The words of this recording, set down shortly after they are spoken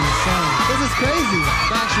crazy.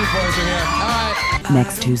 Backstreet Boys are here. All right.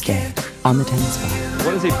 Next Tuesday on the 10 Spot.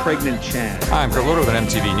 What is a pregnant Chad? Hi, I'm Carlotto with an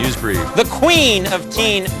MTV News Brief. The queen of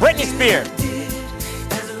teen, Britney Spears.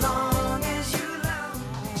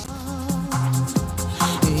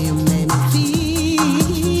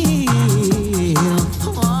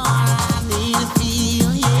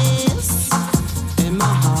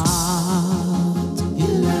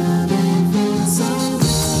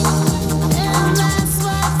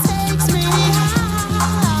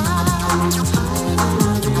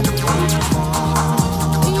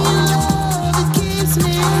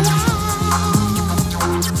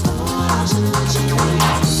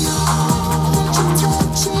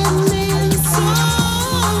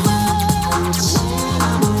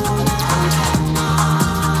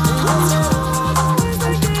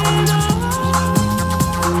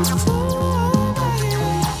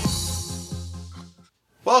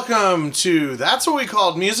 Welcome to That's What We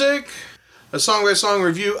Called Music, a song-by-song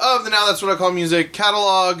review of the Now That's What I Call Music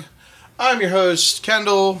catalog. I'm your host,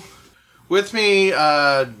 Kendall. With me,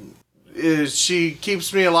 she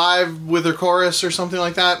keeps me alive with her chorus or something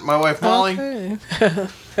like that, my wife Molly. Okay.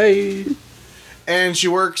 Hey. And she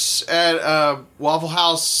works at a Waffle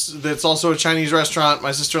House that's also a Chinese restaurant,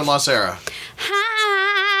 my sister-in-law Sarah.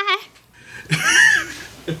 Hi.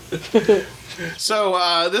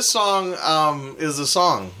 So, this song is a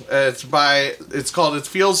song. It's called It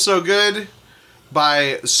Feels So Good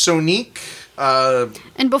by Sonique.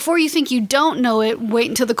 And before you think you don't know it, wait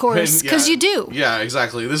until the chorus, because you do. Yeah,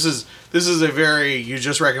 exactly. This is a very, you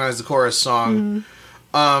just recognize the chorus song.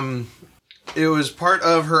 Mm-hmm. It was part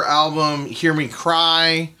of her album Hear Me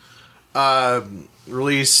Cry,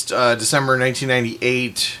 released December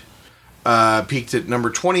 1998. Peaked at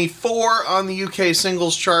number 24 on the UK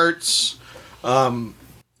singles charts. And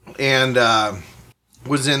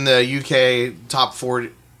was in the UK top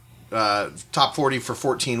 40 for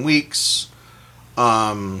 14 weeks.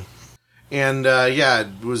 It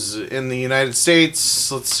was in the United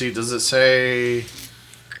States. Let's see, does it say?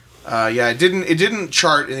 It didn't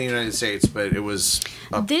chart in the United States, but it was.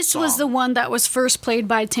 This was the one that was first played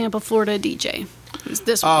by Tampa, Florida DJ. It was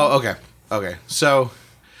this one. Oh, okay. So,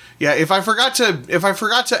 yeah, if I forgot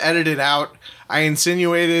to edit it out, I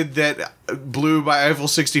insinuated that Blue by Eiffel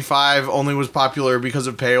 65 only was popular because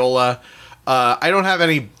of Payola. I don't have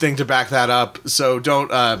anything to back that up, so don't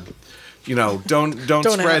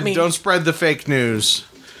spread the fake news.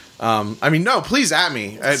 Please at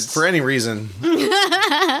me for any reason.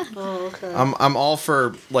 Oh, okay. I'm all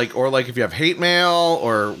for if you have hate mail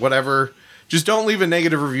or whatever, just don't leave a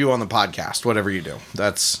negative review on the podcast. Whatever you do,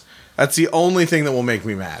 that's the only thing that will make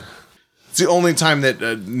me mad. It's the only time that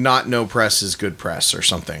not no press is good press or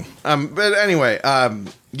something. But anyway,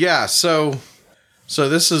 So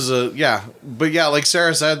this is like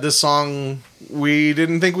Sarah said, this song, we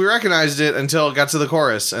didn't think we recognized it until it got to the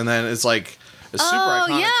chorus, and then it's like a super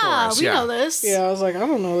iconic chorus. We know this. Yeah, I was like, I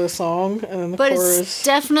don't know this song, and then the but chorus. It's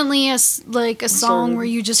definitely a song where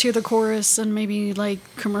you just hear the chorus and maybe like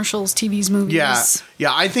commercials, TVs, movies.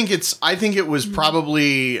 Yeah. I think it was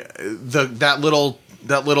probably that little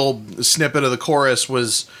snippet of the chorus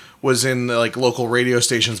was in like local radio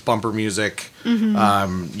stations bumper music. Mm-hmm.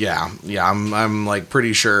 I'm like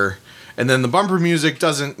pretty sure. And then the bumper music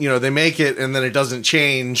doesn't, they make it and then it doesn't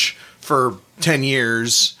change for 10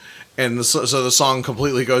 years, and so the song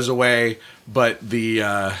completely goes away, but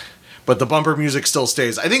the bumper music still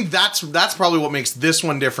stays. I think that's probably what makes this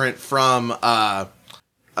one different from Blue.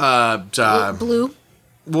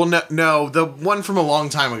 Well, no, the one from a long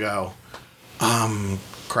time ago.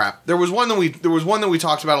 Crap. There was one that we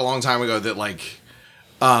talked about a long time ago that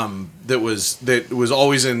that was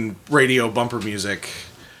always in radio bumper music.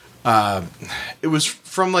 It was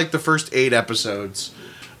from like the first 8 episodes.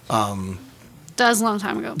 That was a long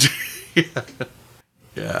time ago.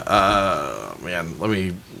 Man, let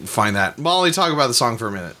me find that. Molly, talk about the song for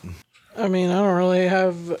a minute. I mean, I don't really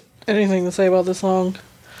have anything to say about this song.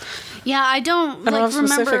 Yeah, I don't have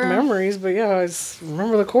specific memories, but yeah, I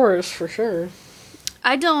remember the chorus for sure.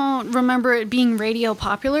 I don't remember it being radio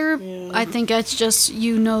popular. Yeah. I think it's just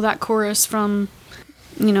that chorus from,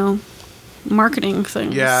 marketing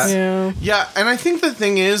things. Yeah. And I think the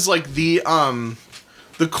thing is like the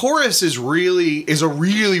chorus is a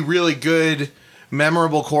really, really good,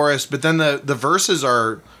 memorable chorus, but then the verses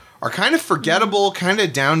are kind of forgettable, kind of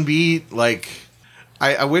downbeat. Like,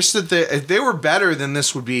 I wish that if they were better, then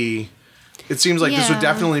this would be. It seems like this would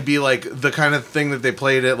definitely be like the kind of thing that they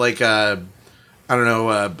played at like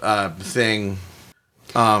thing.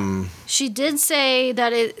 She did say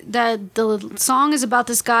that the song is about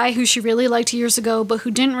this guy who she really liked years ago, but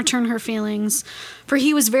who didn't return her feelings, for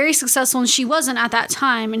he was very successful and she wasn't at that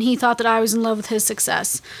time, and he thought that I was in love with his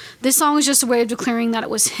success. This song is just a way of declaring that it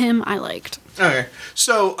was him I liked. Okay,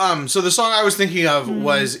 so the song I was thinking of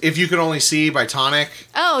was "If You Could Only See" by Tonic.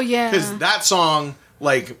 Oh yeah, Because that song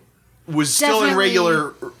was still in Definitely.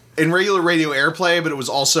 regular radio airplay, but it was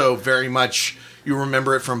also very much you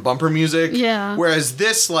remember it from bumper music. Yeah. Whereas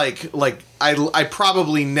this, I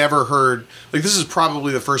probably never heard. This is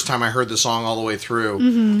probably the first time I heard the song all the way through.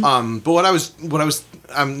 Mm-hmm. But what I was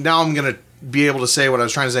now I'm gonna be able to say what I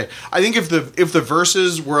was trying to say. I think if the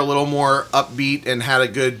verses were a little more upbeat and had a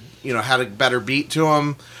better beat to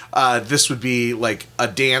them, this would be like a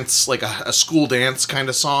dance, like a school dance kind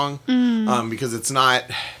of song. Because it's not.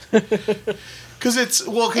 Because it's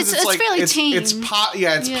fairly tame. It's pop,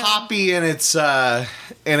 it's poppy, and it's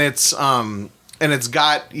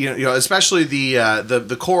got especially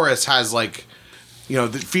the chorus has it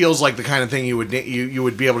feels like the kind of thing you would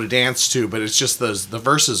be able to dance to, but it's just the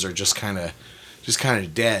verses are just kind of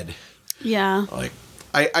dead. yeah.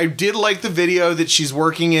 I did like the video that she's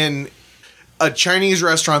working in a Chinese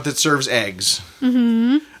restaurant that serves eggs.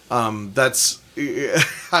 That's.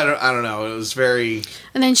 I don't know. It was very.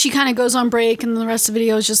 And then she kind of goes on break, and the rest of the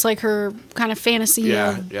video is just like her kind of fantasy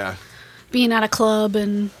of being at a club,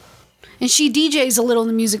 and she DJs a little in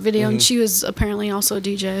the music video, and she was apparently also a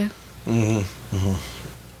DJ.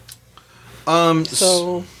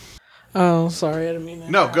 So, oh, sorry, I didn't mean that.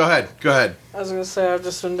 No, go ahead. I was gonna say I've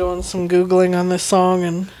just been doing some googling on this song,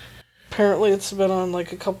 and apparently it's been on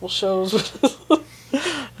like a couple shows.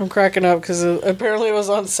 I'm cracking up because apparently it was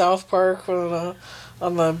on South Park when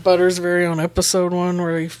on the Butter's very own episode 1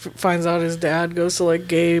 where he finds out his dad goes to like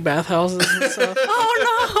gay bathhouses and stuff.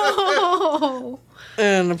 Oh no!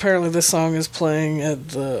 And apparently this song is playing at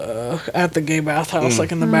the gay bathhouse,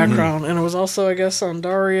 like in the background. And it was also, I guess, on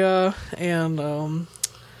Daria and the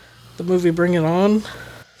movie Bring It On.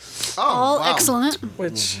 Oh, wow. Excellent.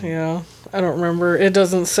 Which, I don't remember. It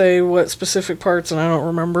doesn't say what specific parts, and I don't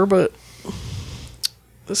remember, but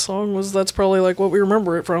this song that's probably like what we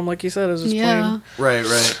remember it from, like you said, is just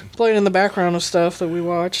playing in the background of stuff that we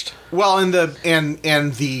watched. Well, and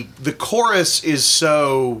the chorus is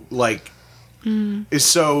so is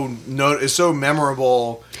so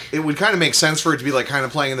memorable. It would kind of make sense for it to be like kind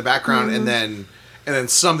of playing in the background, and then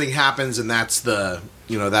something happens, and that's the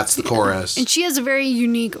chorus. And she has a very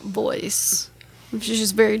unique voice, which is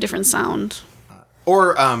just very different sound.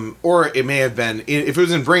 Or it may have been, if it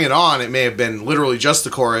was in Bring It On, it may have been literally just the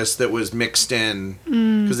chorus that was mixed in,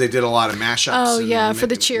 because they did a lot of mashups. Oh, and yeah, for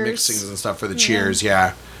the Cheers. Mixings and stuff for the Cheers,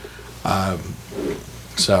 yeah.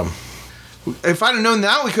 So, if I'd have known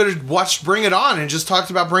that, we could have watched Bring It On and just talked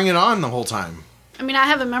about Bring It On the whole time. I mean, I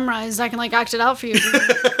have it memorized. I can act it out for you.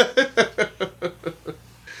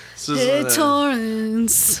 Hey,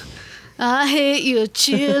 Torrance, I hate your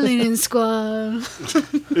cheerleading squad.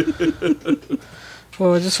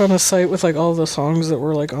 Well, I just found a site with like all the songs that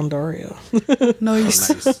were like on Daria. Nice.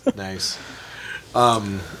 Nice.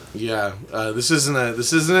 This isn't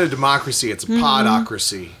a democracy. It's a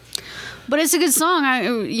podocracy. But it's a good song.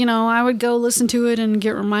 I would go listen to it and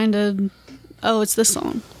get reminded. Oh, it's this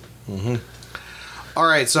song. All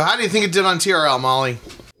right. So, how do you think it did on TRL, Molly?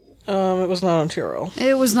 It was not on TRL.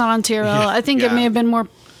 It was not on TRL. Yeah, I think it may have been more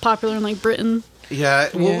popular in Britain. Yeah.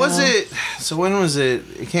 What was it? So when was it?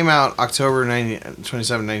 It came out October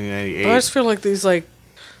 27, 1998. I just feel like these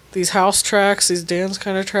house tracks, these dance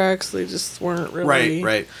kind of tracks, they just weren't really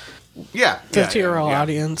right. Yeah. the TRL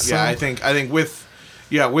audience. Yeah, so. I think with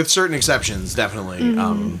certain exceptions, definitely.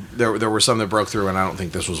 There were some that broke through, and I don't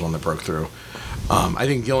think this was one that broke through. I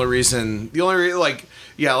think the only reason, like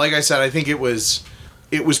I said, I think it was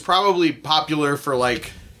probably popular for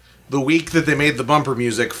like the week that they made the bumper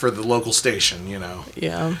music for the local station, Yeah.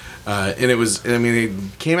 And it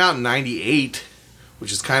came out in 98,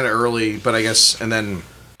 which is kind of early, but I guess, and then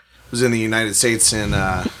it was in the United States in,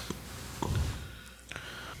 it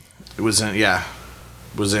was in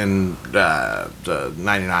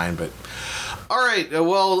 99, but, all right,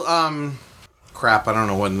 crap, I don't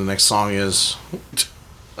know what the next song is.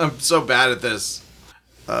 I'm so bad at this.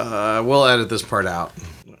 We'll edit this part out.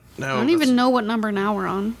 No, I don't even know what number now we're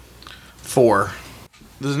on. 4.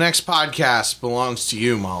 The next podcast belongs to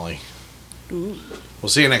you, Molly. Ooh. We'll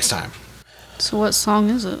see you next time. So what song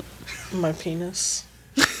is it? My penis.